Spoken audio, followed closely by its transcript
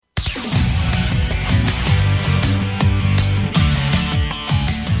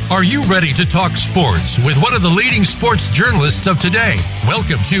Are you ready to talk sports with one of the leading sports journalists of today?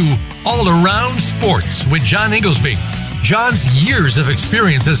 Welcome to All Around Sports with John Inglesby. John's years of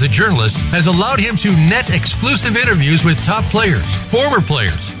experience as a journalist has allowed him to net exclusive interviews with top players, former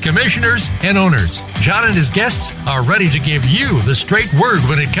players, commissioners, and owners. John and his guests are ready to give you the straight word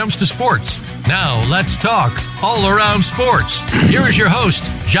when it comes to sports. Now, let's talk All Around Sports. Here is your host,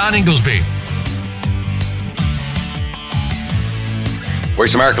 John Inglesby.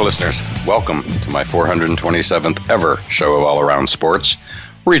 Voice America listeners, welcome to my 427th ever show of All Around Sports.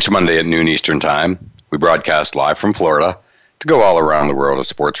 We're each Monday at noon Eastern Time. We broadcast live from Florida to go all around the world of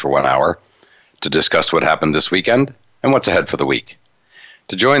sports for 1 hour to discuss what happened this weekend and what's ahead for the week.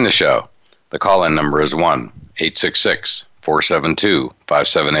 To join the show, the call-in number is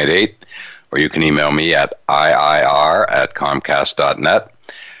 1-866-472-5788, or you can email me at iir@comcast.net,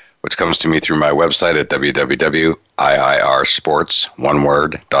 which comes to me through my website at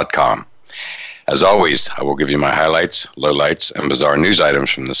www.iirsports.com. As always, I will give you my highlights, lowlights, and bizarre news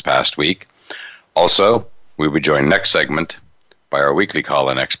items from this past week. Also, we will be joined next segment by our weekly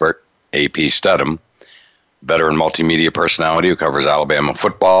call-in expert, AP Studham, veteran multimedia personality who covers Alabama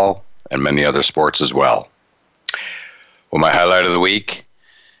football and many other sports as well. Well, my highlight of the week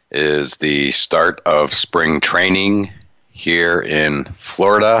is the start of spring training here in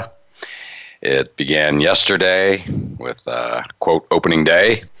Florida. It began yesterday with, quote, opening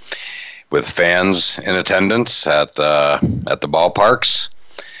day, with fans in attendance at the ballparks.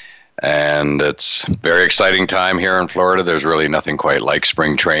 And it's a very exciting time here in Florida. There's really nothing quite like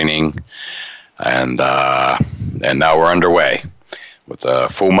spring training. And now we're underway with a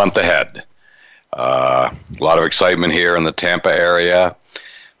full month ahead. A lot of excitement here in the Tampa area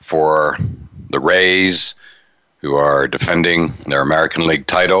for the Rays, who are defending their American League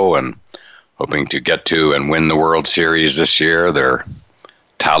title and hoping to get to and win the World Series this year. They're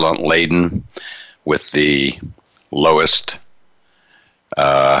talent-laden with the lowest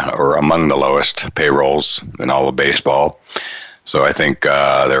or among the lowest payrolls in all of baseball. So I think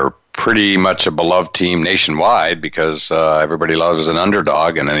they're pretty much a beloved team nationwide because everybody loves an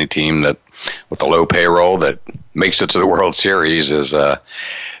underdog, and any team that with a low payroll that makes it to the World Series is a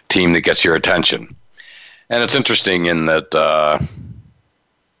team that gets your attention. And it's interesting in that the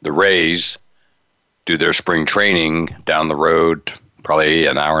Rays do their spring training down the road, probably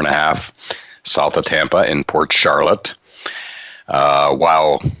an hour and a half south of Tampa in Port Charlotte,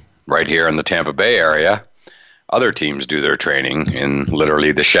 while right here in the Tampa Bay area, other teams do their training in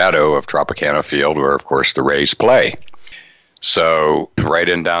literally the shadow of Tropicana Field, where, of course, the Rays play. So right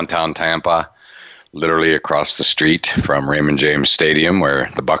in downtown Tampa, literally across the street from Raymond James Stadium, where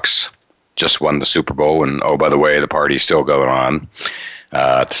the Bucks just won the Super Bowl, and oh, by the way, the party's still going on,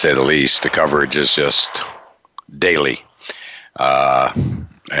 to say the least. The coverage is just daily. And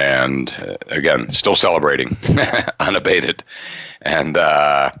again, still celebrating, unabated. And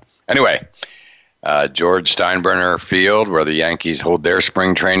anyway, George Steinbrenner Field, where the Yankees hold their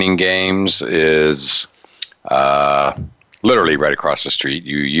spring training games, is literally right across the street.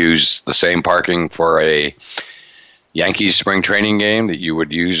 You use the same parking for a Yankees spring training game that you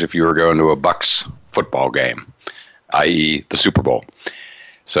would use if you were going to a Bucks football game, i.e. the Super Bowl.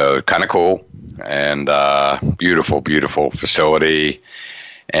 So kind of cool and beautiful, beautiful facility.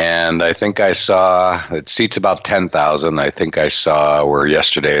 And I think I saw, it seats about 10,000. I think I saw where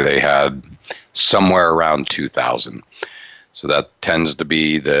yesterday they had somewhere around 2,000. So that tends to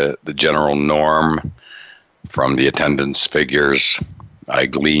be the general norm from the attendance figures I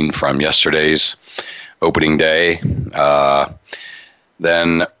gleaned from yesterday's opening day.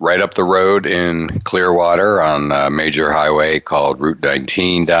 Then right up the road in Clearwater on a major highway called Route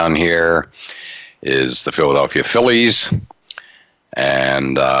 19 down here is the Philadelphia Phillies.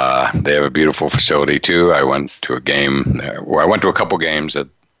 And they have a beautiful facility too. I went to a couple games at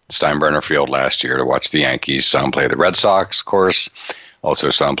Steinbrenner Field last year to watch the Yankees. Saw them play the Red Sox, of course. Also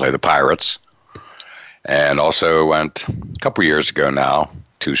saw them play the Pirates. And also went a couple years ago now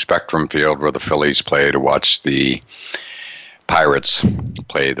to Spectrum Field, where the Phillies play, to watch the Pirates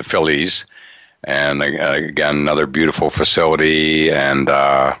play the Phillies. And again, another beautiful facility. And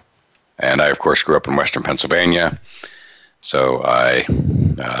I, of course, grew up in Western Pennsylvania. So I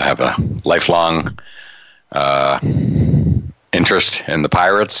have a lifelong interest in the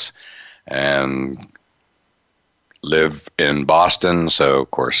Pirates and live in Boston. So, of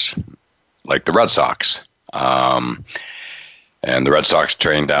course, like the Red Sox. And the Red Sox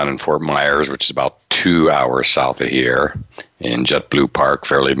train down in Fort Myers, which is about 2 hours south of here, in JetBlue Park,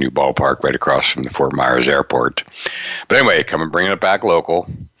 fairly new ballpark right across from the Fort Myers Airport. But anyway, bringing it back local.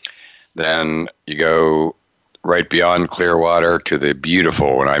 Then you go right beyond Clearwater to the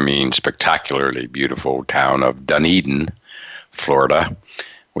beautiful, and I mean spectacularly beautiful town of Dunedin, Florida,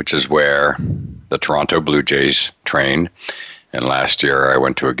 which is where the Toronto Blue Jays train. And last year I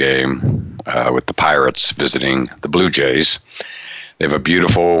went to a game with the Pirates visiting the Blue Jays. They have a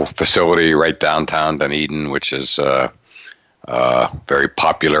beautiful facility right downtown Dunedin, which is a very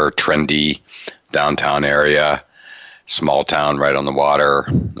popular, trendy downtown area. Small town right on the water,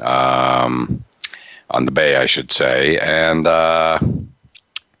 on the bay, I should say. And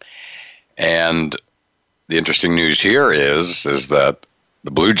the interesting news here is that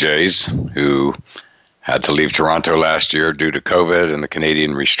the Blue Jays, who had to leave Toronto last year due to COVID and the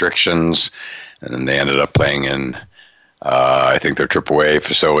Canadian restrictions, and then they ended up playing in, I think, their AAA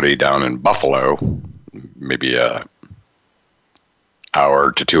facility down in Buffalo, maybe a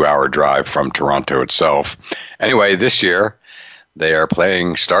hour to 2 hour drive from Toronto itself. Anyway, this year they are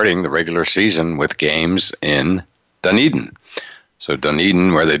starting the regular season with games in Dunedin. So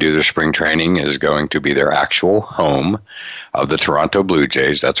Dunedin, where they do their spring training, is going to be their actual home of the Toronto Blue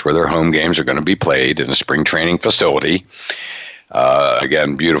Jays. That's where their home games are going to be played, in a spring training facility.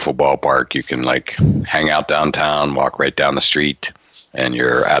 Again, beautiful ballpark. You can hang out downtown, walk right down the street, and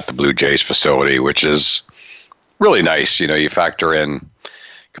you're at the Blue Jays facility, which is really nice. You factor in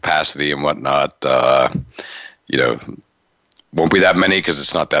capacity and whatnot. Won't be that many because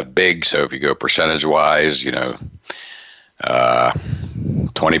it's not that big. So if you go percentage-wise,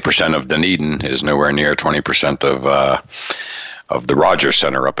 20% of Dunedin is nowhere near 20% of the Rogers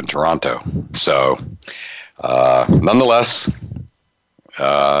Center up in Toronto. So nonetheless,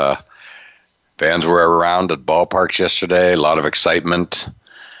 fans were around at ballparks yesterday. A lot of excitement.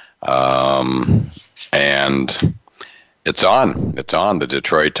 And it's on. The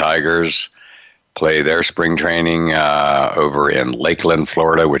Detroit Tigers play their spring training over in Lakeland,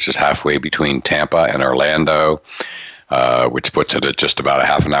 Florida, which is halfway between Tampa and Orlando, which puts it at just about a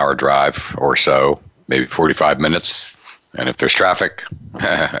half an hour drive or so, maybe 45 minutes. And if there's traffic, 1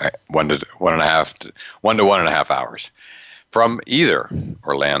 to 1.5 hours from either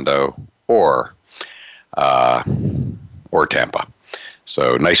Orlando or Tampa.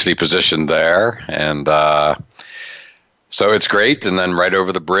 So nicely positioned there, and so it's great. And then right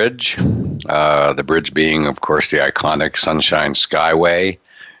over the bridge being, of course, the iconic Sunshine Skyway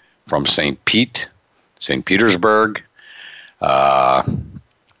from St. Petersburg,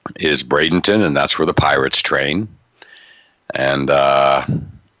 is Bradenton, and that's where the Pirates train. And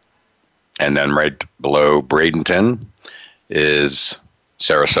then right below Bradenton is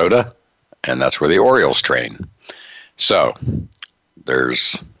Sarasota, and that's where the Orioles train. So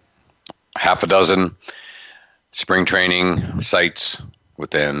there's half a dozen spring training sites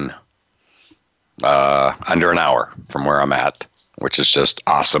within under an hour from where I'm at, which is just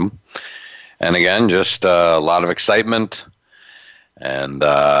awesome. And again, just a lot of excitement, and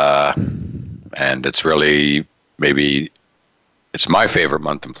it's really it's my favorite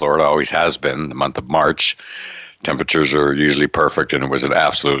month in Florida. Always has been, the month of March. Temperatures are usually perfect, and it was an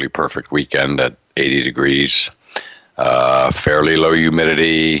absolutely perfect weekend at 80 degrees. Fairly low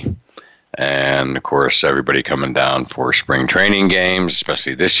humidity, and of course everybody coming down for spring training games,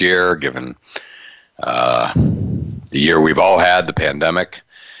 especially this year, given the year we've all had, the pandemic,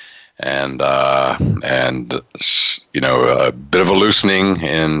 and a bit of a loosening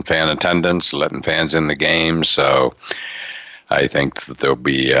in fan attendance, letting fans in the games. So I think that there'll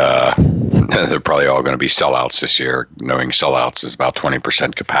be they're probably all going to be sellouts this year, knowing sellouts is about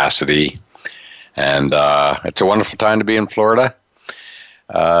 20% capacity. And it's a wonderful time to be in Florida,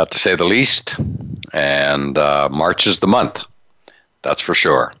 to say the least. And March is the month, that's for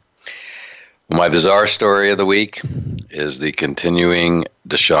sure. My bizarre story of the week is the continuing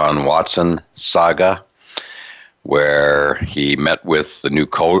Deshaun Watson saga, where he met with the new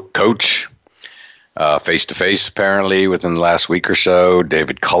coach face-to-face, apparently, within the last week or so.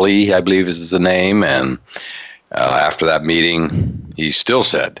 David Culley, I believe, is the name. And after that meeting, he still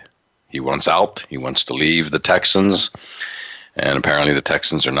said he wants out. He wants to leave the Texans. And apparently the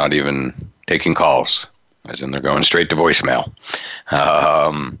Texans are not even taking calls, as in they're going straight to voicemail.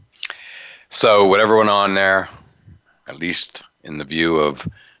 So whatever went on there, at least in the view of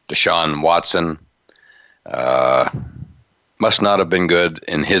Deshaun Watson, must not have been good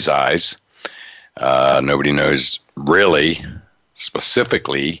in his eyes. Nobody knows really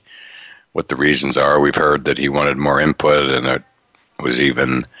specifically what the reasons are. We've heard that he wanted more input, and it was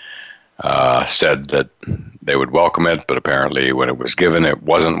even said that they would welcome it, but apparently when it was given, it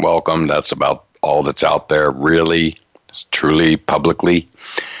wasn't welcome. That's about all that's out there, really, truly, publicly.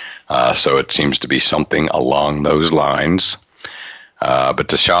 So it seems to be something along those lines. But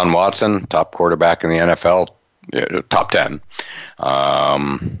Deshaun Watson, top quarterback in the NFL, top 10.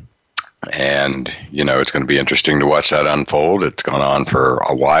 And, it's going to be interesting to watch that unfold. It's gone on for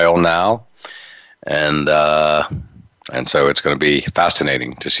a while now. And so it's going to be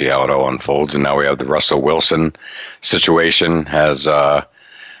fascinating to see how it all unfolds. And now we have the Russell Wilson situation has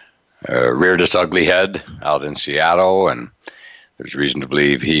reared its ugly head out in Seattle, and there's reason to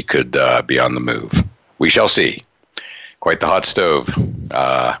believe he could be on the move. We shall see. Quite the hot stove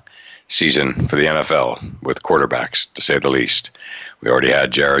season for the NFL with quarterbacks, to say the least. We already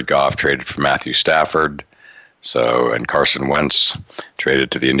had Jared Goff traded for Matthew Stafford, and Carson Wentz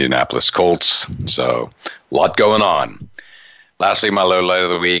traded to the Indianapolis Colts. So a lot going on. Lastly, my low light of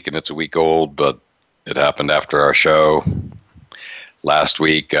the week, and it's a week old, but it happened after our show last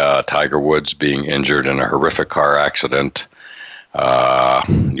week. Tiger Woods being injured in a horrific car accident.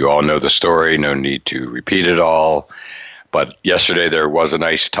 You all know the story. No need to repeat it all. But yesterday there was a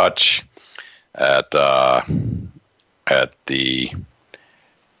nice touch at the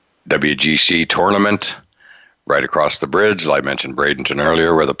WGC tournament right across the bridge. I mentioned Bradenton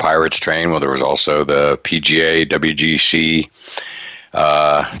earlier, where the Pirates train. Well, there was also the PGA WGC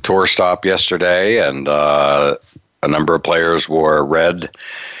tour stop yesterday, and a number of players wore red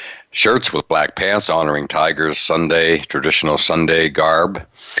shirts with black pants honoring Tiger's traditional Sunday garb.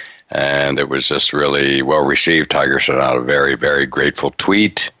 And it was just really well received. Tiger sent out a very, very grateful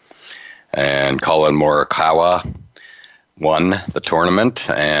tweet. And Colin Morikawa won the tournament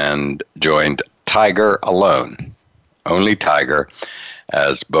and joined Tiger alone. Only Tiger,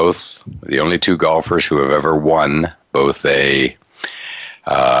 as both the only two golfers who have ever won both a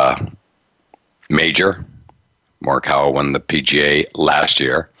major. Morikawa won the PGA last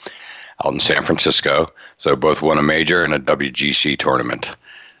year out in San Francisco. So both won a major and a WGC tournament.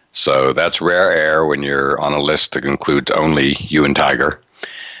 So that's rare air when you're on a list that includes only you and Tiger.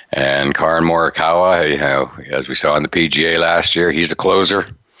 And Colin Morikawa, as we saw in the PGA last year, he's a closer.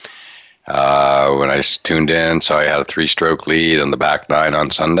 When I tuned in, so I had a 3-stroke lead on the back nine on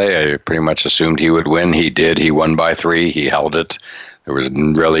Sunday. I pretty much assumed he would win. He did. He won by 3. He held it. There was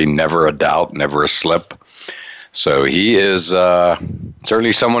really never a doubt, never a slip. So he is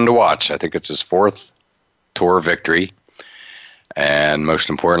certainly someone to watch. I think it's his 4th tour victory. And most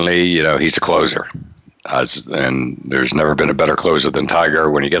importantly, he's a closer. And there's never been a better closer than Tiger.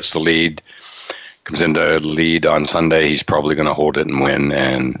 When he gets the lead, comes into the lead on Sunday, he's probably going to hold it and win.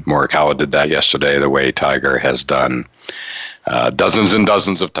 And Morikawa did that yesterday the way Tiger has done dozens and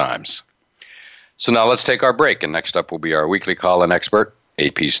dozens of times. So now let's take our break. And next up will be our weekly call-in expert,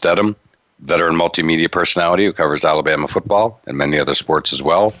 AP Stedham, veteran multimedia personality who covers Alabama football and many other sports as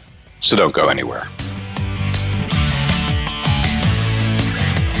well. So don't go anywhere.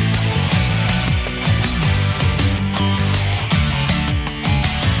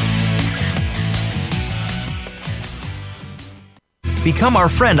 Become our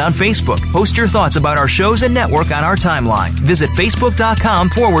friend on Facebook. Post your thoughts about our shows and network on our timeline. Visit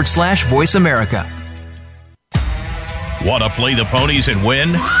Facebook.com/Voice America. Want to play the ponies and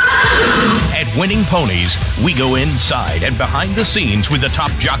win? At Winning Ponies, we go inside and behind the scenes with the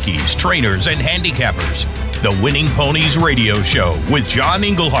top jockeys, trainers, and handicappers. The Winning Ponies radio show with John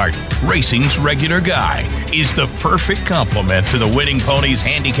Englehart, racing's regular guy, is the perfect complement to the Winning Ponies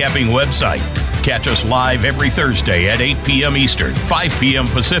handicapping website. Catch us live every Thursday at 8 p.m. Eastern, 5 p.m.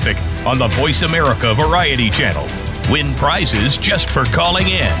 Pacific on the Voice America Variety Channel. Win prizes just for calling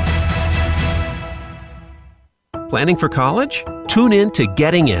in. Planning for college? Tune in to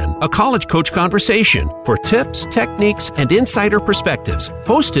Getting In, a college coach conversation for tips, techniques, and insider perspectives.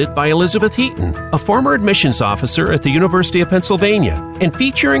 Hosted by Elizabeth Heaton, a former admissions officer at the University of Pennsylvania, and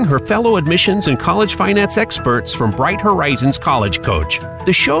featuring her fellow admissions and college finance experts from Bright Horizons College Coach.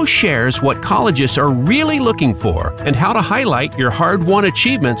 The show shares what colleges are really looking for and how to highlight your hard-won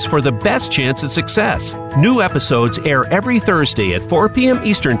achievements for the best chance at success. New episodes air every Thursday at 4 p.m.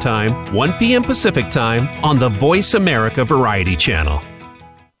 Eastern Time, 1 p.m. Pacific Time on the Voice America Variety Channel.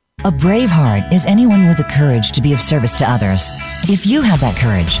 A brave heart is anyone with the courage to be of service to others. If you have that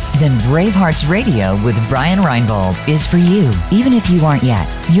courage, then Brave Hearts Radio with Brian Reinbold is for you. Even if you aren't yet,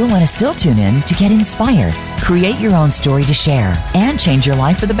 you'll want to still tune in to get inspired, create your own story to share, and change your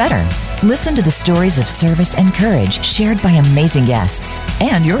life for the better. Listen to the stories of service and courage shared by amazing guests,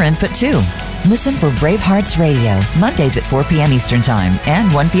 and your input too. Listen for Brave Hearts Radio, Mondays at 4 p.m. Eastern Time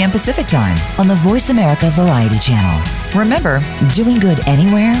and 1 p.m. Pacific Time on the Voice America Variety Channel. Remember, doing good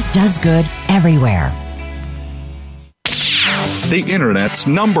anywhere does good everywhere. The Internet's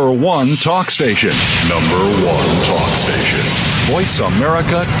 #1 talk station. #1 talk station.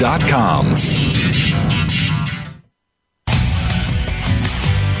 VoiceAmerica.com.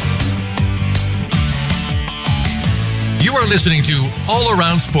 You are listening to All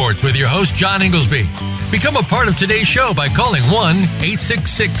Around Sports with your host, John Inglesby. Become a part of today's show by calling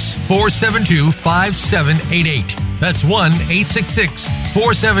 1-866-472-5788. That's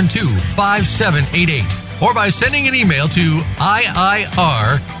 1-866-472-5788. Or by sending an email to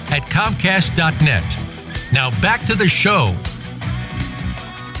iir@comcast.net. Now back to the show.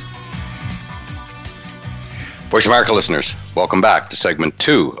 Voice America listeners, welcome back to segment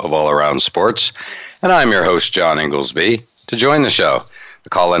 2 of All Around Sports. And I'm your host, John Inglesby. To join the show,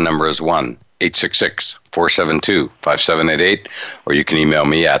 the call-in number is 1-866-472-5788, or you can email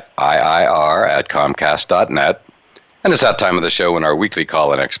me at iir@comcast.net. And it's that time of the show when our weekly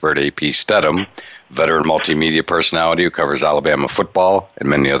call-in expert, AP Stedham, veteran multimedia personality who covers Alabama football and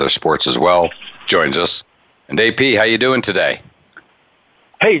many other sports as well, joins us. And AP, how you doing today?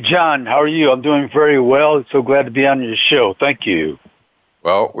 Hey, John, how are you? I'm doing very well. So glad to be on your show. Thank you.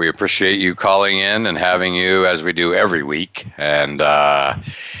 Well, we appreciate you calling in and having you as we do every week. And AP,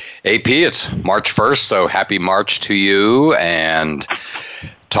 it's March 1st, so happy March to you. And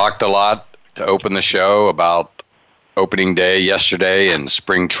talked a lot to open the show about opening day yesterday and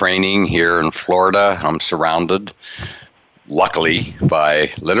spring training here in Florida. I'm surrounded, luckily, by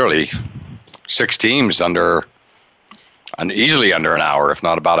literally 6 teams easily under an hour, if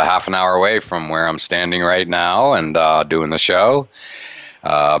not about a half an hour away from where I'm standing right now and doing the show.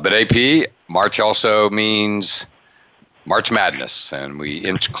 But AP, March also means March Madness, and we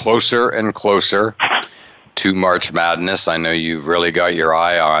inch closer and closer to March Madness. I know you've really got your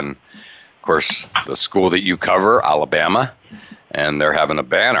eye on, of course, the school that you cover, Alabama, and they're having a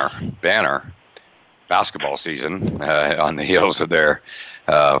banner basketball season on the heels of their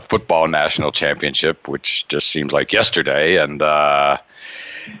football national championship, which just seems like yesterday. And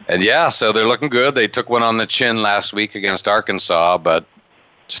yeah, so they're looking good. They took one on the chin last week against Arkansas, but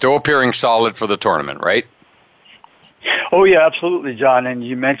still appearing solid for the tournament, right? Oh, yeah, absolutely, John. And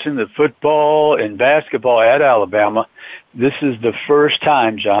you mentioned the football and basketball at Alabama. This is the first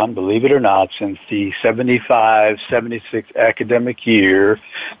time, John, believe it or not, since the 75-76 academic year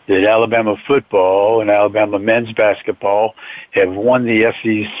that Alabama football and Alabama men's basketball have won the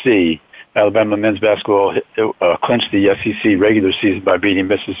SEC. Alabama men's basketball clinched the SEC regular season by beating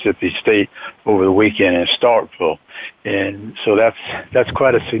Mississippi State over the weekend in Starkville. And so that's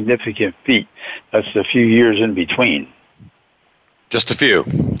quite a significant feat. That's a few years in between. Just a few.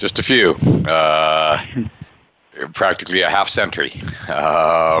 Practically a half century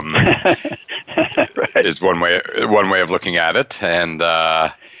Right. is one way of looking at it. And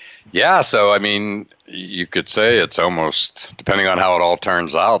yeah, so I mean, you could say it's almost, depending on how it all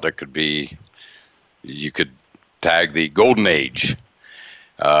turns out, it could be, you could tag the golden age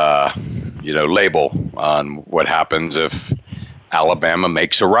label on what happens if Alabama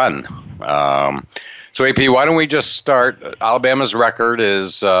makes a run. So AP, why don't we just start? Alabama's record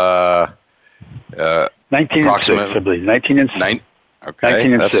is 19 and 6, I believe. 19 and 6. Okay,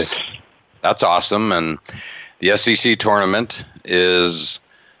 19 and 6. That's awesome. And the SEC tournament is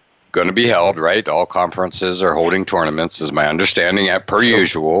going to be held, right? All conferences are holding tournaments, is my understanding, per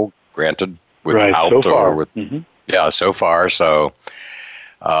usual. Granted, without so far. or with, yeah, so far. So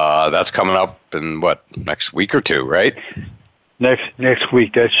that's coming up in next week or two, right? Next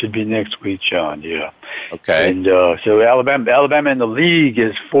week. That should be next week, John. Yeah. Okay. And so Alabama in the league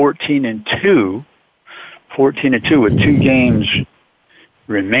is 14-2. 14-2 with 2 games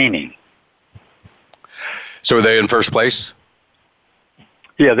remaining. So are they in first place?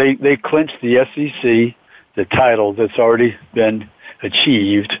 Yeah, they clinched the SEC, the title that's already been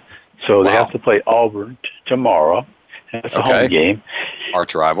achieved. So they have to play Auburn tomorrow. That's a home game.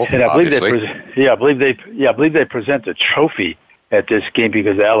 Arch rival. And I believe obviously. I believe they present the trophy at this game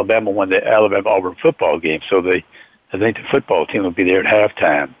because Alabama won the Alabama Auburn football game. So I think the football team will be there at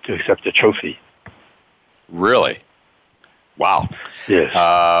halftime to accept the trophy. Really? Wow. Yes.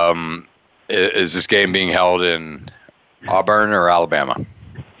 Is this game being held in Auburn or Alabama?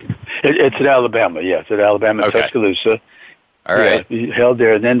 It's at Alabama. Yes, at Alabama, Tuscaloosa. All right. Yeah, held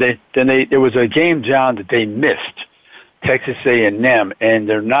there. And then there was a game, John, that they missed, Texas A&M, and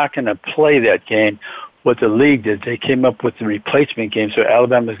they're not going to play that game. What the league did, they came up with the replacement game. So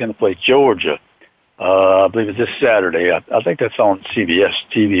Alabama's going to play Georgia. I believe it's this Saturday. I think that's on CBS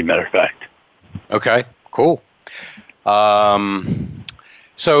TV. Matter of fact. Okay. Cool.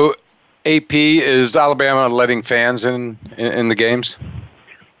 So, AP, is Alabama letting fans in the games?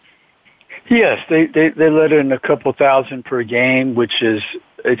 Yes, they let in a couple thousand per game, which is,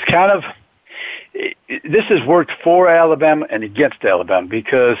 it's kind of, this has worked for Alabama and against Alabama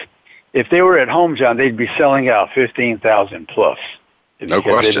because if they were at home, John, they'd be selling out 15,000 plus No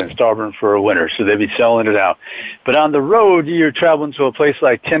question. They've been starving for a winner, so they'd be selling it out. But on the road, you're traveling to a place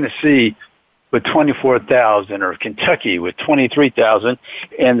like Tennessee with 24,000 or Kentucky with 23,000,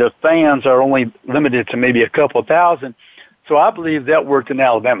 and the fans are only limited to maybe a couple thousand. So I believe that worked in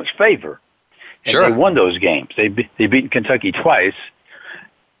Alabama's favor. And sure. They won those games. They beat Kentucky twice,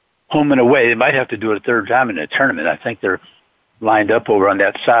 home and away. They might have to do it a third time in the tournament. I think they're lined up over on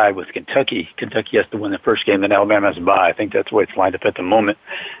that side with Kentucky. Kentucky has to win the first game, then Alabama has to bye. I think that's the way it's lined up at the moment.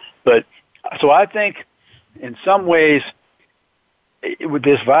 But so I think in some ways with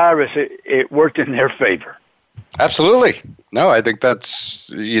this virus, it worked in their favor. Absolutely. No, I think that's,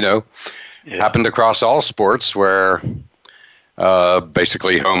 happened across all sports where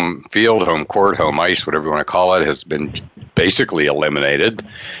basically home field, home court, home ice, whatever you want to call it, has been basically eliminated.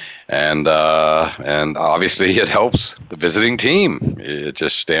 And obviously it helps the visiting team. It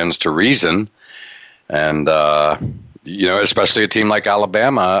just stands to reason. And, especially a team like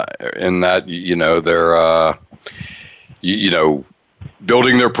Alabama in that, they're,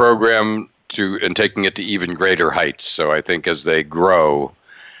 building their program and taking it to even greater heights. So I think as they grow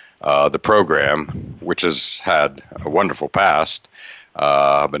the program, which has had a wonderful past,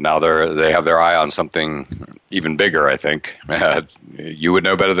 but now they have their eye on something even bigger. I think you would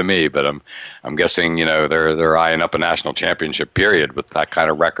know better than me, but I'm guessing they're eyeing up a national championship period with that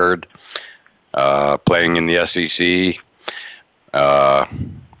kind of record, playing in the SEC.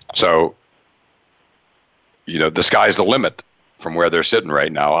 So the sky's the limit from where they're sitting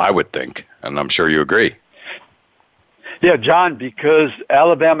right now, I would think, and I'm sure you agree. Yeah, John, because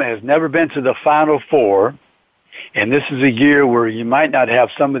Alabama has never been to the Final Four, and this is a year where you might not have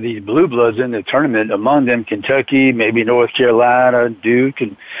some of these blue bloods in the tournament, among them Kentucky, maybe North Carolina, Duke,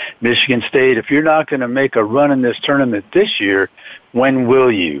 and Michigan State. If you're not going to make a run in this tournament this year, when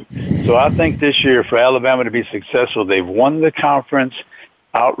will you? So I think this year for Alabama to be successful, they've won the conference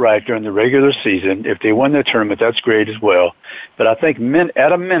outright during the regular season. If they win the tournament, that's great as well. But I think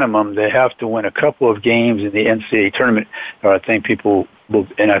at a minimum, they have to win a couple of games in the NCAA tournament, or I think people will,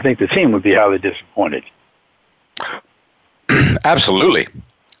 and I think the team would be highly disappointed. Absolutely.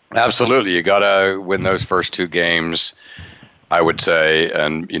 You got to win those first two games, I would say,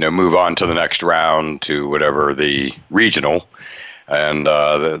 and, move on to the next round to whatever the regional. And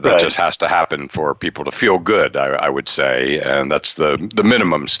that right. Just has to happen for people to feel good, I would say. And that's the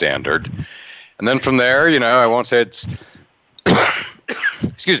minimum standard. And then from there, I won't say it's,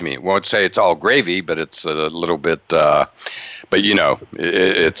 excuse me, won't say it's all gravy, but it's a little bit,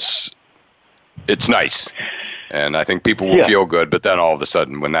 it's nice. And I think people will feel good. But then all of a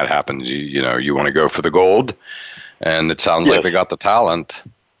sudden, when that happens, you want to go for the gold. And it sounds like they got the talent.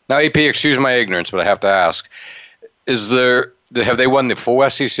 Now, AP, excuse my ignorance, but I have to ask, have they won the full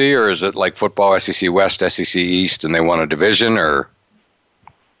SEC, or is it like football, SEC West, SEC East, and they won a division, or?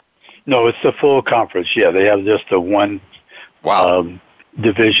 No, it's the full conference. Yeah, they have just the one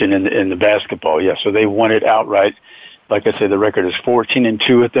division in the basketball. Yeah, so they won it outright. Like I said, the record is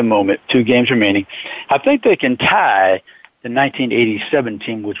 14-2 at the moment, 2 games remaining. I think they can tie the 1987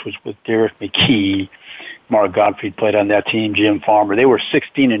 team, which was with Derek McKee. Mark Gottfried played on that team, Jim Farmer. They were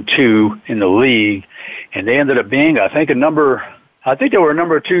 16-2 in the league, and they ended up being, I think they were a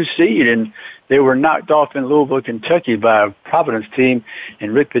number 2 seed, and they were knocked off in Louisville, Kentucky by a Providence team,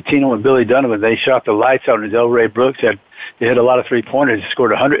 and Rick Pitino and Billy Donovan, they shot the lights out, and Delray Brooks they had a lot of three-pointers. They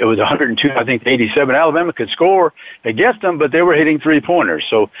scored 100. It was 102, I think, 87. Alabama could score against them, but they were hitting three-pointers,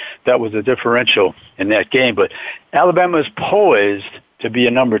 so that was the differential in that game. But Alabama is poised to be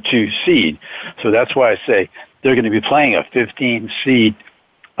a number 2 seed. So that's why I say they're going to be playing a 15 seed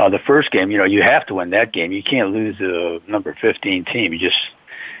the first game. You have to win that game. You can't lose a number 15 team. You just,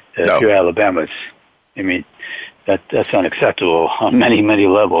 if you're Alabama, that's unacceptable on many, many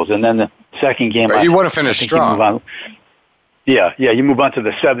levels. And then the second game. Right, you want to finish strong. You move on to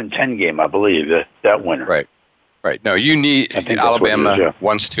the 7-10 game, I believe, that winner. Right. No, you need, Alabama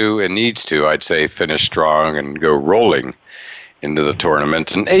wants to and needs to, I'd say, finish strong and go rolling into the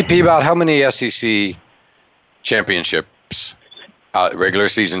tournament. And AP, about how many SEC championships, regular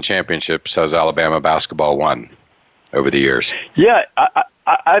season championships, has Alabama basketball won over the years? Yeah,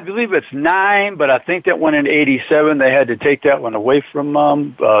 I believe it's 9, but I think that one in 87, they had to take that one away from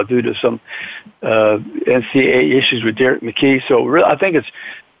them due to some NCAA issues with Derek McKee. So I think it's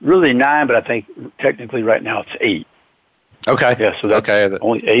really 9, but I think technically right now it's 8. Okay. Yeah, so that's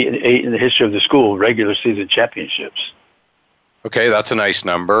only 8 in the history of the school, regular season championships. Okay, that's a nice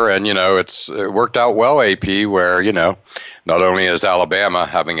number, and it worked out well, AP, where not only is Alabama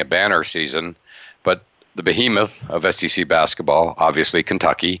having a banner season, but the behemoth of SEC basketball, obviously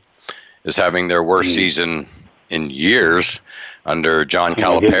Kentucky, is having their worst season in years. under John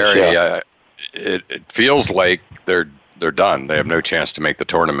Calipari, it feels like they're done. They have no chance to make the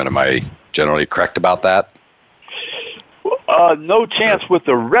tournament. Am I generally correct about that? No chance with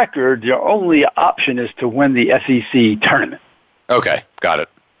the record. Your only option is to win the SEC tournament. Okay, got it.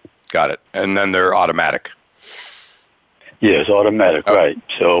 And then they're automatic. Yes, automatic, right.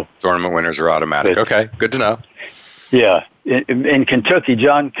 So tournament winners are automatic. Okay, good to know. Yeah. In Kentucky,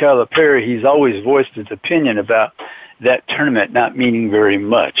 John Calipari, he's always voiced his opinion about that tournament not meaning very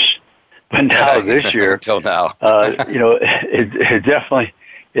much. But now this year, until now, it definitely,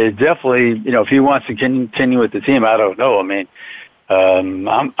 if he wants to continue with the team, I don't know. I mean,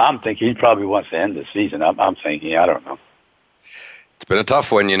 I'm thinking he probably wants to end the season. I'm thinking, I don't know. It's been a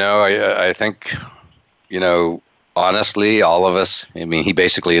tough one, I think, honestly, all of us, I mean, he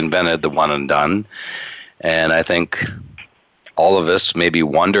basically invented the one and done. And I think all of us maybe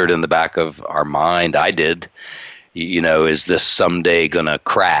wondered in the back of our mind, I did, is this someday going to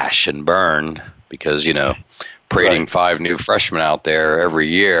crash and burn? Because, parading 5 new freshmen out there every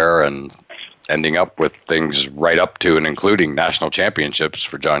year and ending up with things right up to and including national championships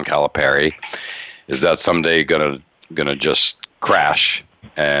for John Calipari, is that someday going to just crash?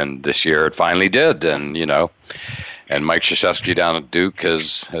 And this year it finally did. And, and Mike Krzyzewski down at Duke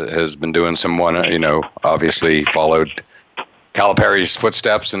has been doing obviously followed Calipari's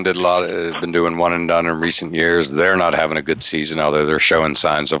footsteps and has been doing one and done in recent years. They're not having a good season, although they're showing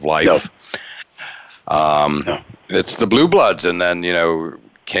signs of life. No. It's the Blue Bloods, and then,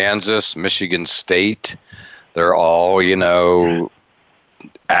 Kansas, Michigan State, they're all,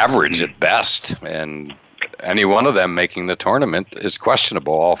 average at best. And any one of them making the tournament is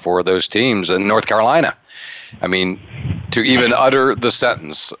questionable, all 4 of those teams. And North Carolina, I mean, to even utter the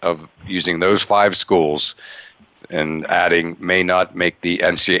sentence of using those 5 schools and adding may not make the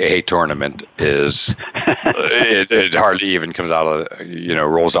NCAA tournament is, it hardly even comes out of,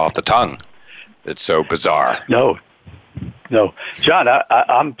 rolls off the tongue. It's so bizarre. No. John,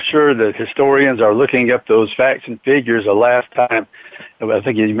 I'm sure that historians are looking up those facts and figures. The last time, I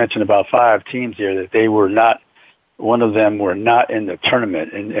think you mentioned about 5 teams here, that they were not, one of them were not in the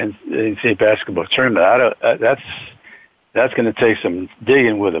tournament, in NCAA basketball tournament. That's going to take some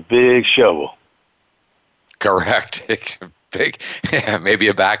digging with a big shovel. Correct. Maybe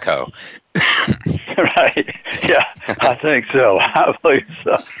a backhoe. Right. Yeah, I think so. I believe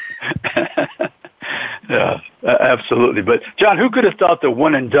so. Yeah, absolutely. But, John, who could have thought the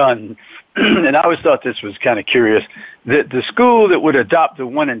one and done, and I always thought this was kind of curious, that the school that would adopt the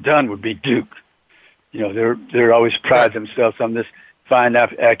one and done would be Duke. They're always pride themselves on this fine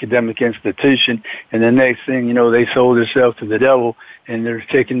academic institution, and the next thing, they sold themselves to the devil, and they're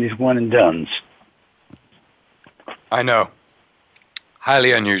taking these one and dones. I know.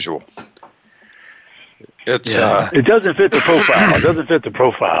 Highly unusual. It doesn't fit the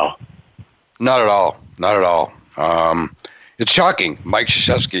profile. Not at all. It's shocking. Mike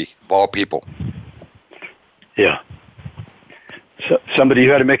Krzyzewski, of all people. Yeah. So somebody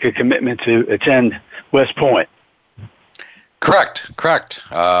who had to make a commitment to attend West Point. Correct.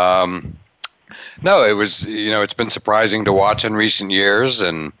 No, it was, it's been surprising to watch in recent years,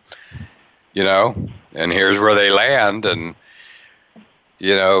 and, and here's where they land, and,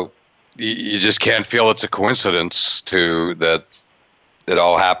 you just can't feel it's a coincidence that it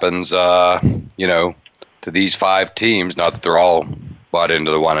all happens, to these 5 teams. Not that they're all bought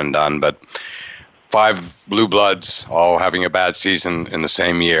into the one and done, but 5 Blue Bloods all having a bad season in the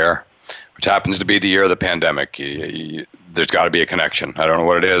same year, which happens to be the year of the pandemic. There's got to be a connection. I don't know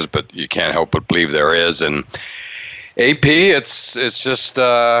what it is, but you can't help but believe there is. And AP, it's just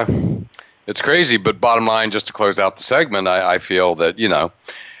it's crazy. But bottom line, just to close out the segment, I feel that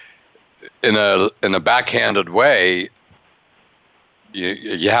in a backhanded way,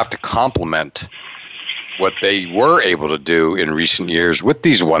 you have to compliment what they were able to do in recent years with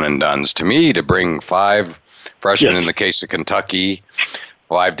these one and dones. To me, to bring 5 freshmen, in the case of Kentucky,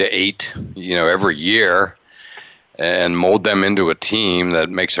 5 to 8, every year, and mold them into a team that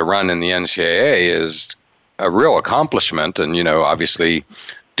makes a run in the NCAA is a real accomplishment. And, obviously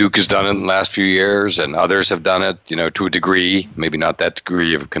Duke has done it in the last few years, and others have done it, to a degree, maybe not that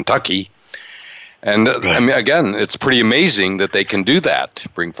degree of Kentucky. And, I mean, again, it's pretty amazing that they can do that,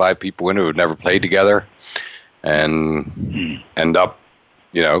 bring 5 people in who have never played together and end up,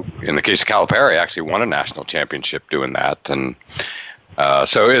 in the case of Calipari, actually won a national championship doing that. And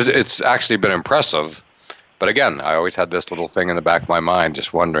so it's actually been impressive. But again, I always had this little thing in the back of my mind,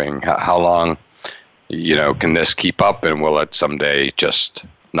 just wondering how long, can this keep up, and will it someday just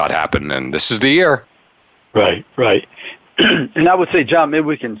not happen? And this is the year. Right. And I would say, John, maybe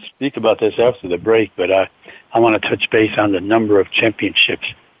we can speak about this after the break, but I want to touch base on the number of championships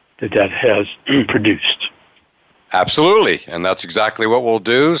that has produced. Absolutely, and that's exactly what we'll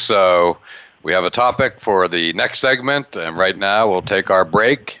do. So we have a topic for the next segment, and right now we'll take our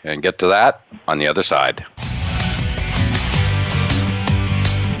break and get to that on the other side.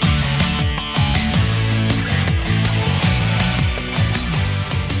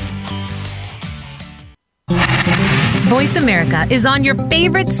 Voice America is on your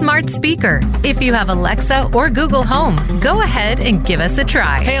favorite smart speaker. If you have Alexa or Google Home, go ahead and give us a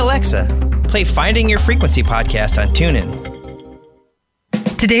try. Hey, Alexa, play Finding Your Frequency podcast on TuneIn.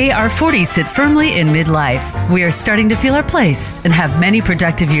 Today, our 40s sit firmly in midlife. We are starting to feel our place and have many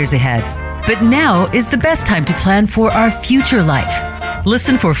productive years ahead. But now is the best time to plan for our future life.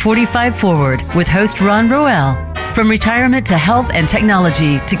 Listen for 45 Forward with host Ron Roel. From retirement to health and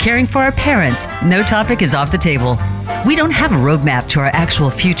technology to caring for our parents, no topic is off the table. We don't have a roadmap to our actual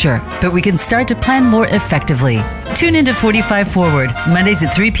future, but we can start to plan more effectively. Tune into 45 Forward, Mondays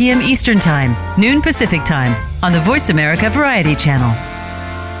at 3 p.m. Eastern Time, noon Pacific Time, on the Voice America Variety Channel.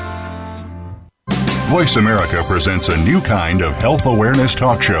 Voice America presents a new kind of health awareness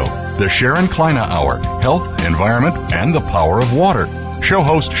talk show, the Sharon Kleina Hour, Health, Environment, and the Power of Water. Show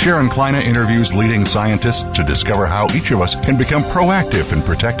host Sharon Kleina interviews leading scientists to discover how each of us can become proactive in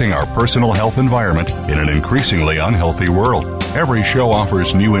protecting our personal health environment in an increasingly unhealthy world. Every show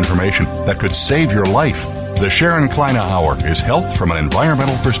offers new information that could save your life. The Sharon Kleina Hour is health from an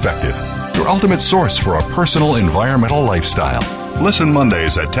environmental perspective, your ultimate source for a personal environmental lifestyle. Listen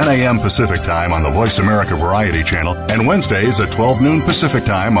Mondays at 10 a.m. Pacific Time on the Voice America Variety Channel and Wednesdays at 12 noon Pacific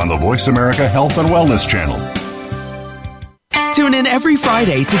Time on the Voice America Health and Wellness Channel. Tune in every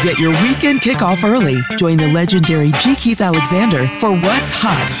Friday to get your weekend kickoff early. Join the legendary G. Keith Alexander for What's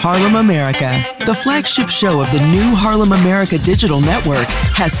Hot Harlem America. The flagship show of the new Harlem America Digital Network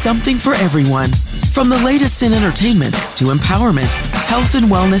has something for everyone. From the latest in entertainment to empowerment, health and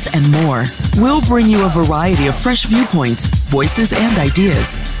wellness, and more. We'll bring you a variety of fresh viewpoints, voices, and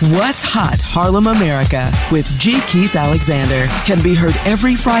ideas. What's Hot Harlem America with G. Keith Alexander can be heard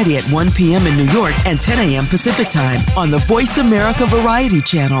every Friday at 1 p.m. in New York and 10 a.m. Pacific Time on the Voice America Variety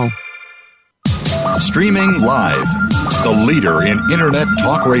Channel. Streaming live, the leader in Internet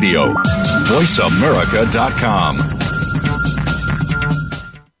talk radio, voiceamerica.com.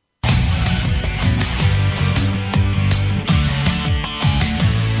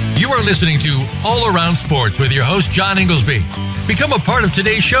 You are listening to All Around Sports with your host, John Inglesby. Become a part of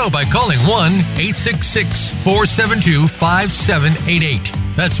today's show by calling 1-866-472-5788.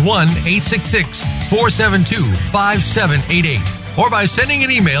 That's 1-866-472-5788. Or by sending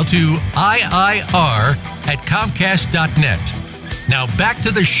an email to iir@comcast.net. Now back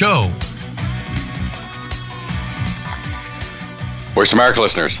to the show. Voice America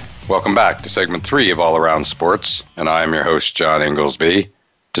listeners, welcome back to segment 3 of All Around Sports, and I am your host, John Inglesby.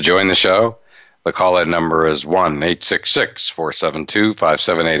 To join the show, the call-in number is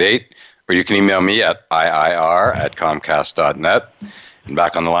 1-866-472-5788, or you can email me at iir@comcast.net. And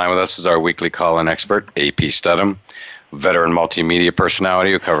back on the line with us is our weekly call-in expert, AP Stedham, veteran multimedia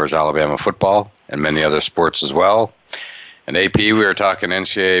personality who covers Alabama football and many other sports as well. And AP, we were talking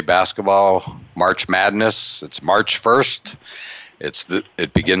NCAA basketball, March Madness. It's March 1st.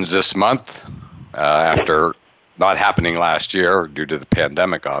 It begins this month after not happening last year due to the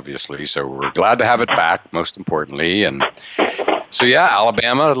pandemic, obviously. So we're glad to have it back, most importantly. And so, yeah,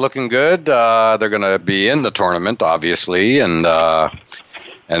 Alabama looking good. They're going to be in the tournament, obviously. And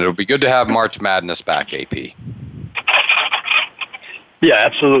it'll be good to have March Madness back, AP. Yeah,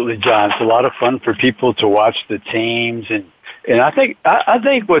 absolutely, John. It's a lot of fun for people to watch the teams. And I think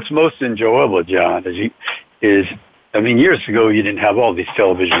what's most enjoyable, John, is years ago you didn't have all these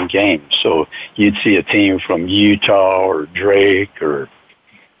television games, so you'd see a team from Utah or Drake or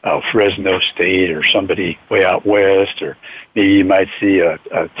Fresno State or somebody way out west, or maybe you might see a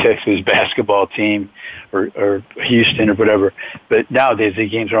Texas basketball team or Houston or whatever. But nowadays the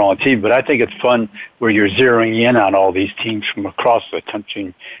games are all on TV. But I think it's fun where you're zeroing in on all these teams from across the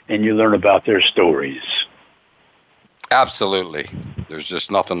country and you learn about their stories. Absolutely. There's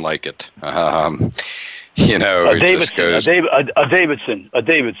just nothing like it. Davidson,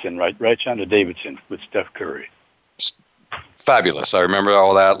 right, John? A Davidson with Steph Curry. Fabulous. I remember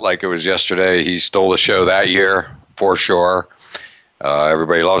all that like it was yesterday. He stole the show that year, for sure.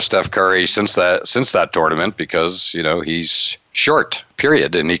 Everybody loves Steph Curry since that tournament because, he's short,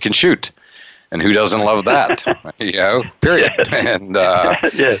 period, and he can shoot. And who doesn't love that? Period. And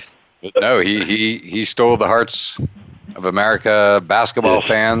yes. But no, he stole the hearts of America basketball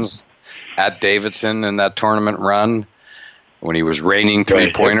fans at Davidson in that tournament run. when he was raining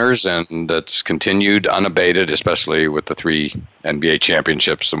three-pointers, and that's continued unabated, especially with the 3 NBA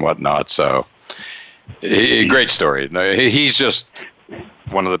championships and whatnot. So, great story. He's just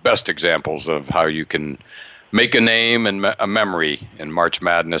one of the best examples of how you can make a name and a memory in March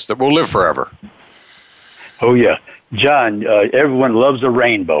Madness that will live forever. Oh, yeah. John, everyone loves a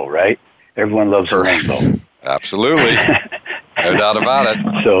rainbow, right? Everyone loves a rainbow. Absolutely. No doubt about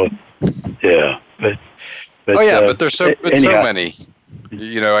it. So, yeah. But there's so many.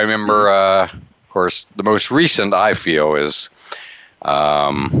 I remember, of course, the most recent I feel is,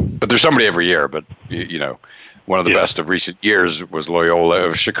 but there's somebody every year, but, one of the best of recent years was Loyola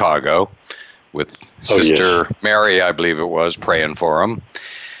of Chicago with Sister Mary, I believe it was, praying for him.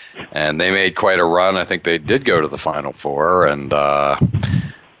 And they made quite a run. I think they did go to the Final Four.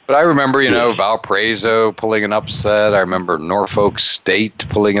 But I remember, Valparaiso pulling an upset. I remember Norfolk State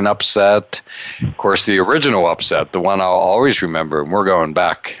pulling an upset. Of course, the original upset, the one I'll always remember, and we're going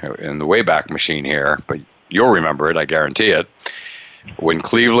back in the Wayback Machine here, but you'll remember it, I guarantee it, when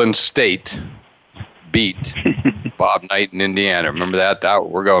Cleveland State beat Bob Knight in Indiana. Remember that?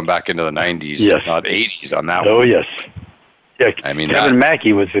 We're going back into the 90s, if not 80s on that one. Oh, yes. Yeah, I mean, Kevin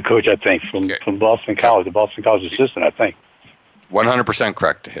Mackey was the coach, I think, from Boston College, the Boston College assistant, I think. 100%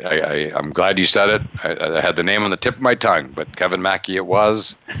 correct. I'm glad you said it. I had the name on the tip of my tongue, but Kevin Mackey it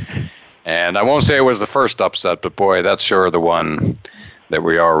was. And I won't say it was the first upset, but boy, that's sure the one that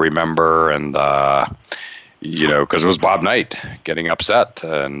we all remember. And, because it was Bob Knight getting upset.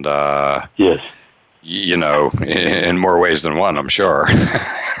 And, yes. In more ways than one, I'm sure.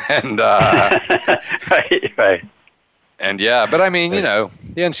 And, right. And but I mean, the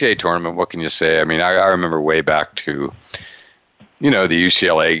NCAA tournament, what can you say? I mean, I remember way back to, the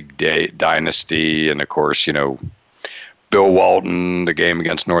UCLA dynasty, and of course, Bill Walton, the game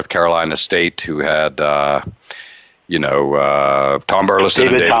against North Carolina State, who had, Tom Burleson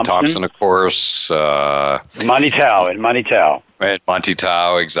and David Thompson, of course. Monty Tao. And Monty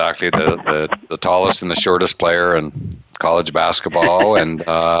Tao, exactly, the tallest and the shortest player in college basketball. And,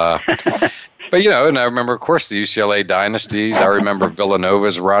 but, and I remember, of course, the UCLA dynasties. I remember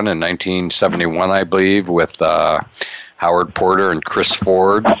Villanova's run in 1971, I believe, with Howard Porter and Chris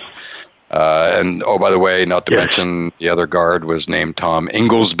Ford. And, oh, by the way, not to mention the other guard was named Tom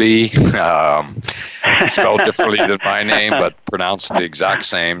Inglesby, spelled differently than my name, but pronounced the exact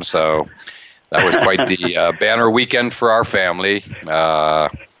same. So that was quite the banner weekend for our family. What I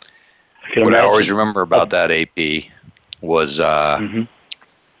always remember about that AP was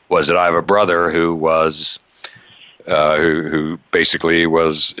that I have a brother who was who basically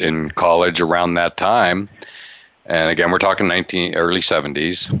was in college around that time. And again, we're talking early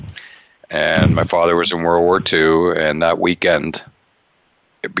 70s. And my father was in World War II, and that weekend,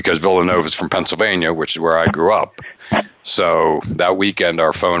 because Villanova's from Pennsylvania, which is where I grew up, so that weekend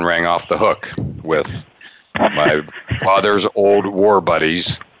our phone rang off the hook with my father's old war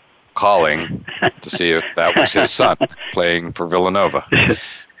buddies calling to see if that was his son playing for Villanova.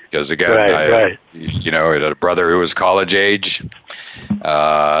 Because again, I had a brother who was college age,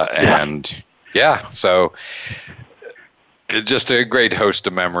 so just a great host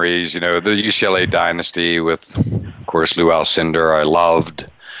of memories. The UCLA dynasty with, of course, Lou Alcindor. I loved.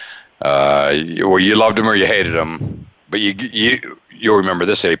 You loved him or you hated him, but you'll remember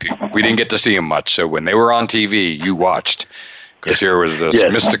this, AP. We didn't get to see him much, so when they were on TV, you watched, because here was this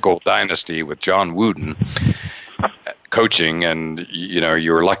mystical dynasty with John Wooden coaching, and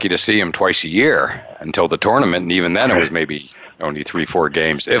you were lucky to see him twice a year until the tournament, and even then it was maybe only 3-4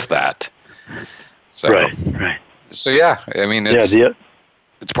 games, if that. So, right. So I mean, it's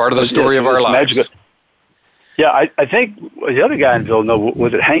part of the story of our lives. Magical. Yeah, I think the other guy in Villanova,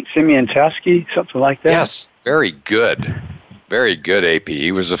 was it Hank Siemiatkowski, something like that? Yes, very good, AP.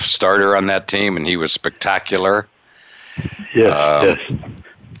 He was a starter on that team, and he was spectacular. Yes.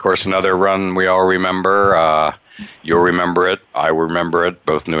 Of course, another run we all remember. You'll remember it. I remember it.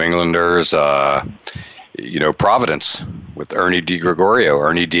 Both New Englanders. Providence with Ernie D.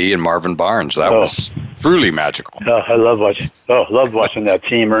 and Marvin Barnes. That was truly magical. Oh, I loved watching that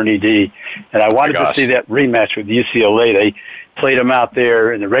team, Ernie D. And I wanted to see that rematch with UCLA. They played them out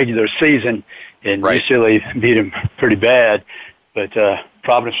there in the regular season, and UCLA beat them pretty bad. But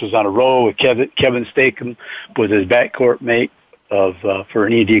Providence was on a roll with Kevin Stakem was his backcourt mate for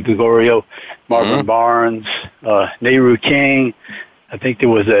Ernie D. Gregorio, Marvin Barnes, Nehru King. I think there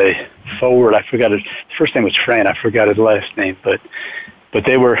was a forward. I forgot his first name was Fran. I forgot his last name, but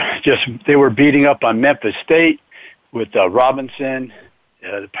they were beating up on Memphis State with Robinson,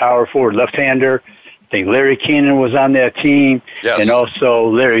 the power forward left-hander. I think Larry Keenan was on that team, and also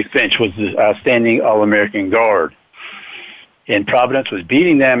Larry Finch was the outstanding All-American guard. and Providence was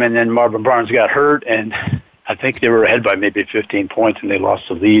beating them, and then Marvin Barnes got hurt, and I think they were ahead by maybe 15 points, and they lost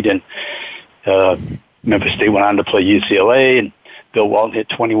the lead, and Memphis State went on to play UCLA, and Bill Walton hit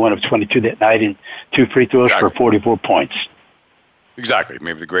 21 of 22 that night and 2 free throws for 44 points. Exactly.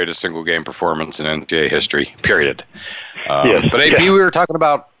 Maybe the greatest single-game performance in NCAA history, period. Yes. But, AP, we were talking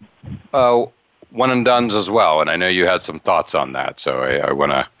about one-and-dones as well, and I know you had some thoughts on that, so I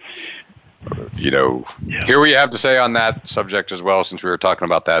want to, hear what you have to say on that subject as well, since we were talking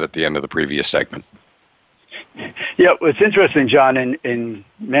about that at the end of the previous segment. Yeah, what's interesting, John, in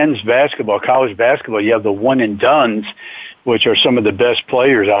men's basketball, college basketball, you have the one-and-dones, which are some of the best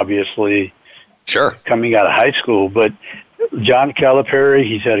players, obviously, coming out of high school. But John Calipari,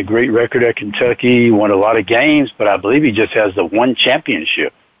 he's had a great record at Kentucky, won a lot of games, but I believe he just has the one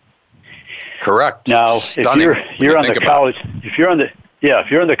championship. Correct. Now, if you're on the college, if you're on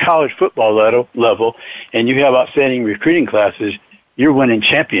the college football level, and you have outstanding recruiting classes, you're winning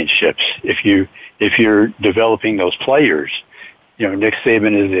championships if you're developing those players. Nick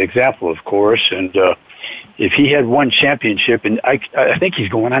Saban is the example, of course, and if he had one championship, and I think he's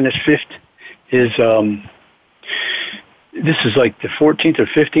going on his fifth, this is like the 14th or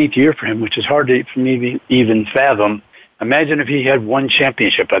 15th year for him, which is hard for me to even fathom. Imagine if he had one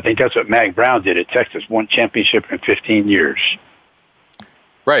championship. I think that's what Mack Brown did at Texas, one championship in 15 years.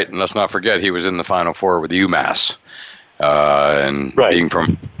 Right, and let's not forget he was in the Final Four with UMass. And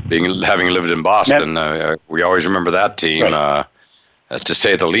having lived in Boston, we always remember that team, to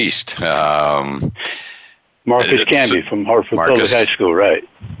say the least. Marcus Camby from Hartford Public High School, right?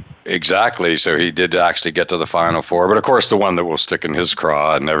 Exactly. So he did actually get to the Final Four. But, of course, the one that will stick in his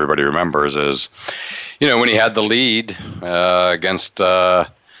craw and everybody remembers is, when he had the lead against, out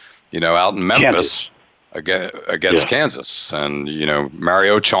in Memphis against Kansas. And,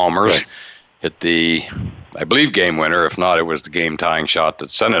 Mario Chalmers hit the, I believe, game winner. If not, it was the game-tying shot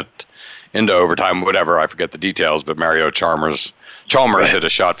that sent it into overtime, whatever. I forget the details, but Mario Chalmers hit a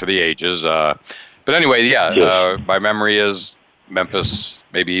shot for the ages. But anyway, my memory is Memphis,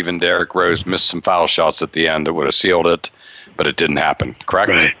 maybe even Derrick Rose, missed some foul shots at the end that would have sealed it, but it didn't happen,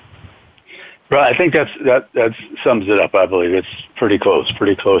 correct? Right. I think that sums it up, I believe. It's pretty close,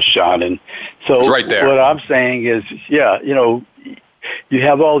 John. And so right there. What I'm saying is, you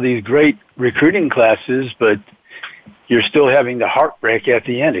have all these great recruiting classes, but you're still having the heartbreak at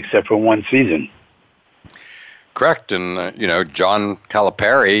the end, except for one season. Correct. And, John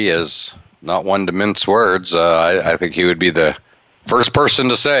Calipari is not one to mince words. I think he would be the first person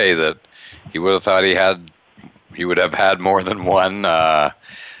to say that he would have thought he would have had more than one.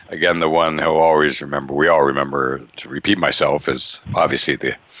 Again, the one he'll always remember, we all remember, to repeat myself, is obviously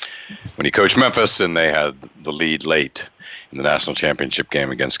when he coached Memphis and they had the lead late in the national championship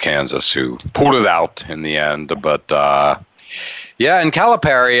game against Kansas, who pulled it out in the end. But, and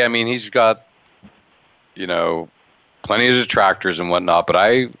Calipari, I mean, he's got, plenty of detractors and whatnot, but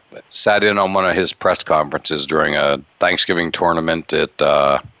I sat in on one of his press conferences during a Thanksgiving tournament at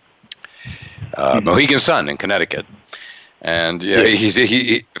Mohegan Sun in Connecticut. And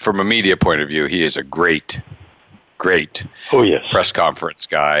he from a media point of view, he is a great press conference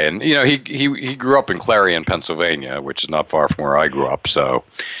guy. And, he grew up in Clarion, Pennsylvania, which is not far from where I grew up. So,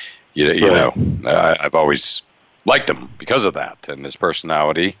 I've always liked him because of that. And his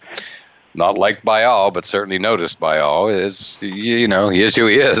personality, not liked by all, but certainly noticed by all, is, he is who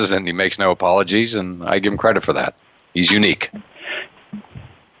he is, and he makes no apologies, and I give him credit for that. He's unique.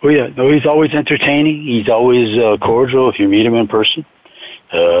 Well, yeah, no, he's always entertaining. He's always cordial if you meet him in person.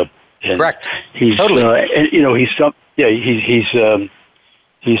 Correct. He's totally.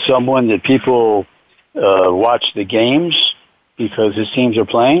 He's someone that people watch the games because his teams are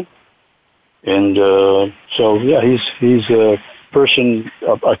playing, and he's a person,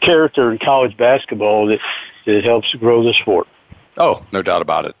 a character in college basketball that helps grow the sport. Oh, no doubt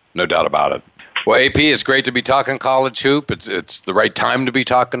about it. No doubt about it. Well, AP, it's great to be talking college hoop. It's the right time to be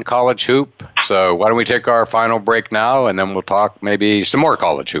talking college hoop. So why don't we take our final break now, and then we'll talk maybe some more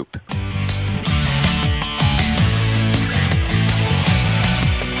college hoop.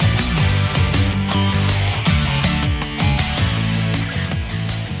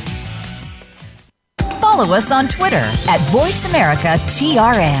 Follow us on Twitter at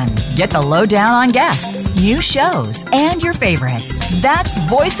VoiceAmericaTRN. Get the lowdown on guests, new shows, and your favorites. That's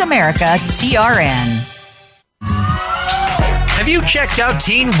VoiceAmericaTRN. Have you checked out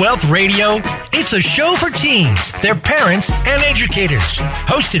Teen Wealth Radio? It's a show for teens, their parents, and educators.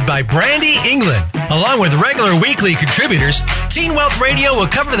 Hosted by Brandy England. Along with regular weekly contributors, Teen Wealth Radio will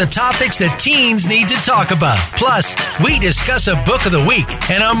cover the topics that teens need to talk about. Plus, we discuss a book of the week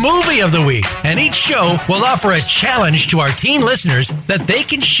and a movie of the week. And each show will offer a challenge to our teen listeners that they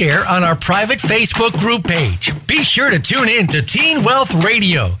can share on our private Facebook group page. Be sure to tune in to Teen Wealth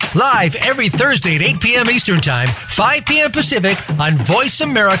Radio, live every Thursday at 8 p.m. Eastern Time, 5 p.m. Pacific on Voice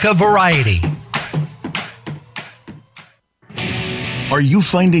America Variety. Are you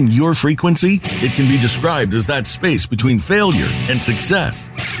finding your frequency? It can be described as that space between failure and success.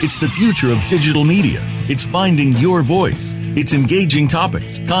 It's the future of digital media. It's finding your voice. It's engaging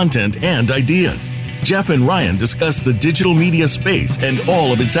topics, content, and ideas. Jeff and Ryan discuss the digital media space and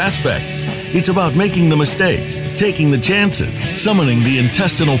all of its aspects. It's about making the mistakes, taking the chances, summoning the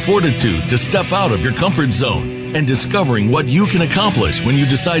intestinal fortitude to step out of your comfort zone, and discovering what you can accomplish when you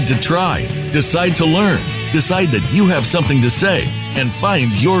decide to try, decide to learn, decide that you have something to say, and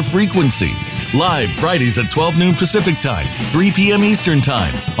find your frequency. Live Fridays at 12 noon Pacific Time, 3 p.m. Eastern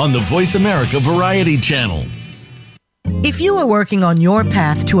Time on the Voice America Variety Channel. If you are working on your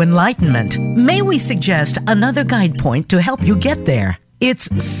path to enlightenment, may we suggest another guide point to help you get there? It's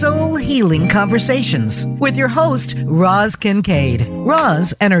Soul Healing Conversations with your host, Roz Kincaid.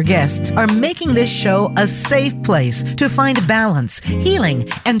 Roz and her guests are making this show a safe place to find balance, healing,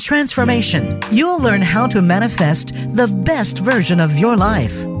 and transformation. You'll learn how to manifest the best version of your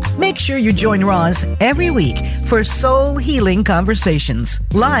life. Make sure you join Roz every week for Soul Healing Conversations,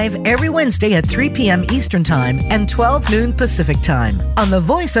 live every Wednesday at 3 p.m. Eastern Time and 12 noon Pacific Time on the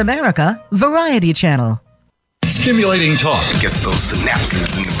Voice America Variety Channel. Stimulating talk. It gets those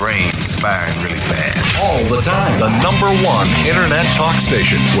synapses in the brain firing really fast. All the time. The #1 internet talk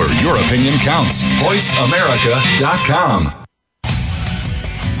station where your opinion counts. VoiceAmerica.com.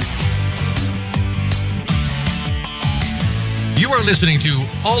 You are listening to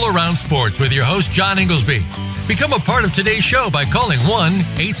All Around Sports with your host, John Inglesby. Become a part of today's show by calling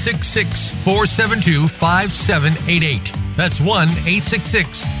 1-866-472-5788. That's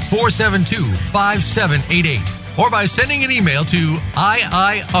 1-866-472-5788. Or by sending an email to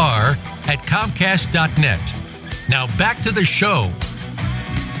iir@comcast.net. Now back to the show.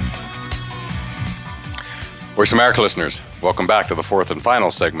 Voice America listeners, welcome back to the fourth and final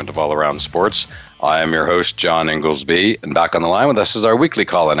segment of All Around Sports. I am your host, John Inglesby, and back on the line with us is our weekly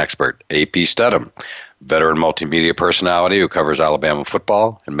call-in expert, A.P. Stedham, veteran multimedia personality who covers Alabama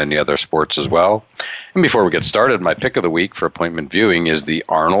football and many other sports as well. And before we get started, my pick of the week for appointment viewing is the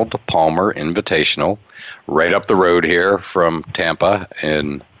Arnold Palmer Invitational, right up the road here from Tampa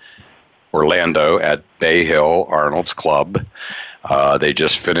in Orlando at Bay Hill Arnold's Club. They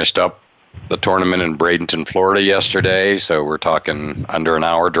just finished up the tournament in Bradenton, Florida yesterday, so we're talking under an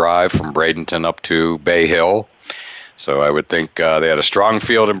hour drive from Bradenton up to Bay Hill. So I would think they had a strong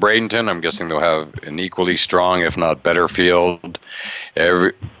field in Bradenton. I'm guessing they'll have an equally strong, if not better, field.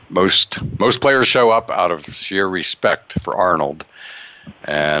 Most players show up out of sheer respect for Arnold.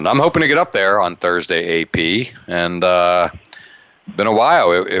 And I'm hoping to get up there on Thursday, AP. And been a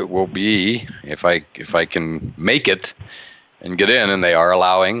while. It will be, if I can make it and get in, and they are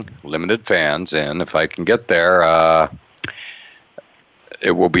allowing limited fans in. If I can get there, it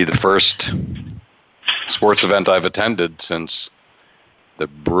will be the first sports event I've attended since the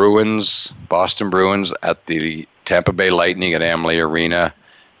Boston Bruins at the Tampa Bay Lightning at Amalie Arena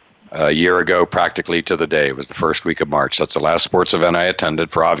a year ago, practically to the day. It was the first week of March. That's the last sports event I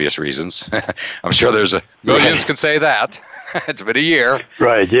attended for obvious reasons. I'm sure there's millions can say that. It's been a year.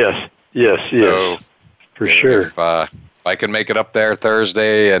 Right, yes. So, for sure. If I can make it up there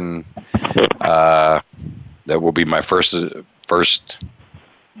Thursday, and that will be my first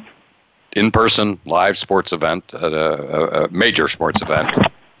in-person live sports event, a major sports event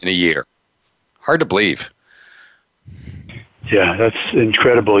in a year. Hard to believe. Yeah, that's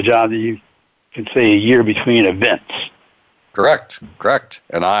incredible, John, that you can say a year between events. Correct.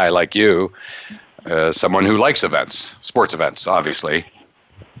 And I, like you, someone who likes events, sports events, obviously.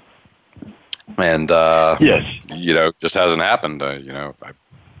 And, yes, just hasn't happened.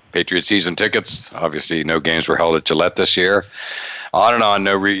 Patriot season tickets, obviously no games were held at Gillette this year. On and on,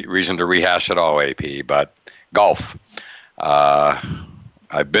 no reason to rehash it all, AP, but golf.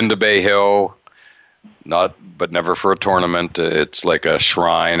 I've been to Bay Hill, but never for a tournament. It's like a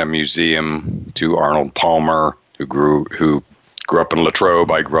shrine, a museum to Arnold Palmer, who grew up in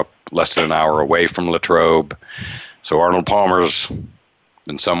Latrobe. I grew up less than an hour away from Latrobe. So Arnold Palmer's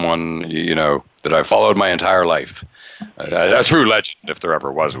been someone, that I followed my entire life. A true legend, if there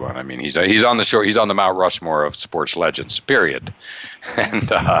ever was one. I mean, he's on the shore. He's on the Mount Rushmore of sports legends. Period.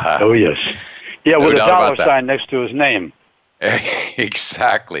 And oh yes, yeah, with a dollar sign next to his name.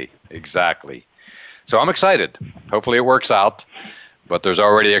 Exactly. So I'm excited. Hopefully it works out. But there's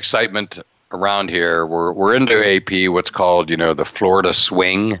already excitement around here. We're into AP, what's called, the Florida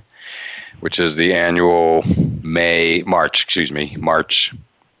Swing, which is the annual March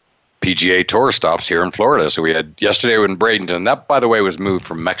PGA Tour stops here in Florida. So we had yesterday in Bradenton. That, by the way, was moved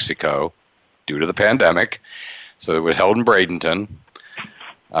from Mexico due to the pandemic. So it was held in Bradenton.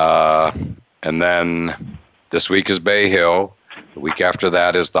 And then this week is Bay Hill. The week after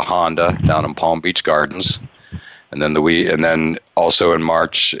that is the Honda down in Palm Beach Gardens. And then also in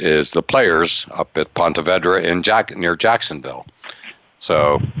March is the Players up at Pontevedra near Jacksonville.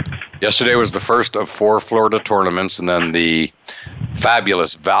 So yesterday was the first of 4 Florida tournaments, and then the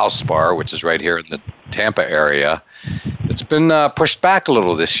fabulous Valspar, which is right here in the Tampa area. It's been pushed back a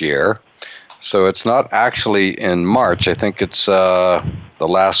little this year, so it's not actually in March. I think it's the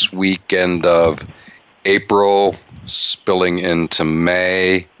last weekend of April spilling into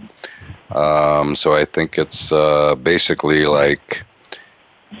May. So I think it's basically like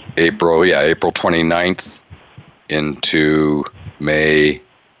April 29th into May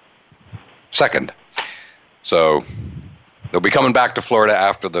 2nd. So they'll be coming back to Florida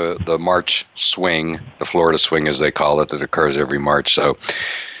after the March swing, the Florida swing as they call it, that occurs every March. So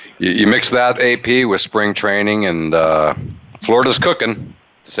you mix that AP with spring training, and Florida's cooking,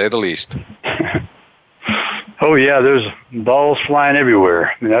 to say the least. Oh, yeah, there's balls flying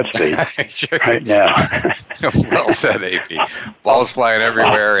everywhere in that state right now. Well said, AP. Balls flying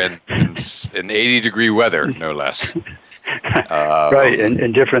everywhere in 80-degree weather, no less. Right,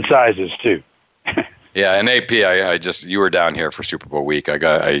 and different sizes, too. Yeah, and AP, you were down here for Super Bowl week.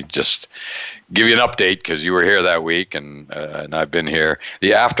 I just give you an update because you were here that week, and I've been here.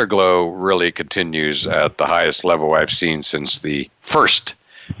 The afterglow really continues at the highest level I've seen since the first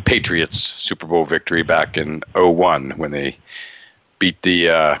Patriots Super Bowl victory back in 2001 when they beat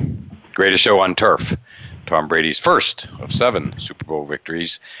the greatest show on turf, Tom Brady's first of 7 Super Bowl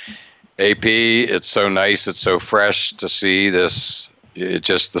victories. AP, it's so nice, it's so fresh to see this.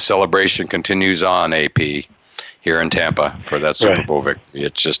 The celebration continues on, AP, here in Tampa for that Super Bowl victory.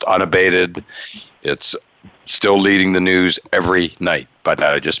 It's just unabated. It's still leading the news every night. By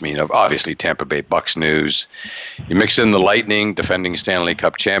that I just mean obviously Tampa Bay Bucks news. You mix in the Lightning, defending Stanley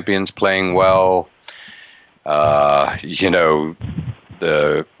Cup champions, playing well. The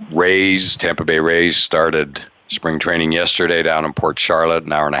Rays, Tampa Bay Rays, started spring training yesterday down in Port Charlotte,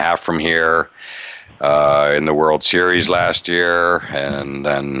 an hour and a half from here, in the World Series last year. And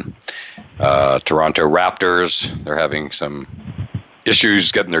then Toronto Raptors, they're having some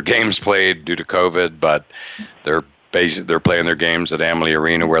issues getting their games played due to COVID, but they're playing their games at Amalie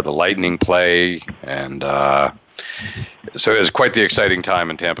Arena where the Lightning play, and so it's quite the exciting time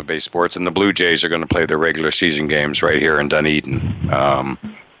in Tampa Bay sports. And the Blue Jays are going to play their regular season games right here in Dunedin,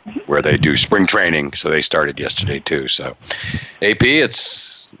 where they do spring training. So they started yesterday too. So AP,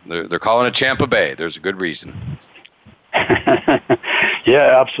 they're calling it Tampa Bay. There's a good reason.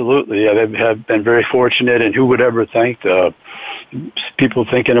 Yeah, absolutely. Yeah, they have been very fortunate, and who would ever think people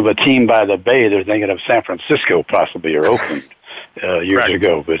thinking of a team by the bay, they're thinking of San Francisco possibly or Oakland years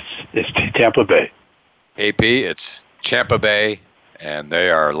ago, but it's Tampa Bay. AP, it's Tampa Bay, and they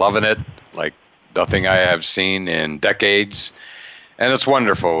are loving it like nothing I have seen in decades, and it's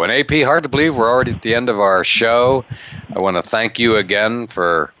wonderful. And AP, hard to believe we're already at the end of our show. I want to thank you again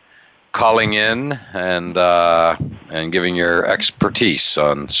for calling in and giving your expertise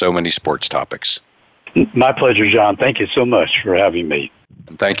on so many sports topics. My pleasure, John. Thank you so much for having me.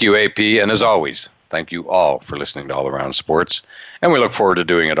 And thank you, AP. And as always, thank you all for listening to All Around Sports. And we look forward to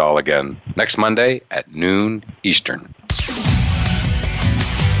doing it all again next Monday at noon Eastern.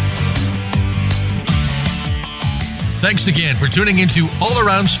 Thanks again for tuning into All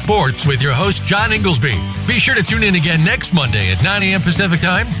Around Sports with your host, John Inglesby. Be sure to tune in again next Monday at 9 a.m. Pacific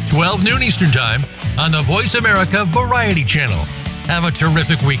Time, 12 noon Eastern Time on the Voice America Variety Channel. Have a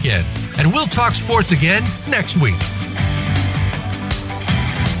terrific weekend, and we'll talk sports again next week.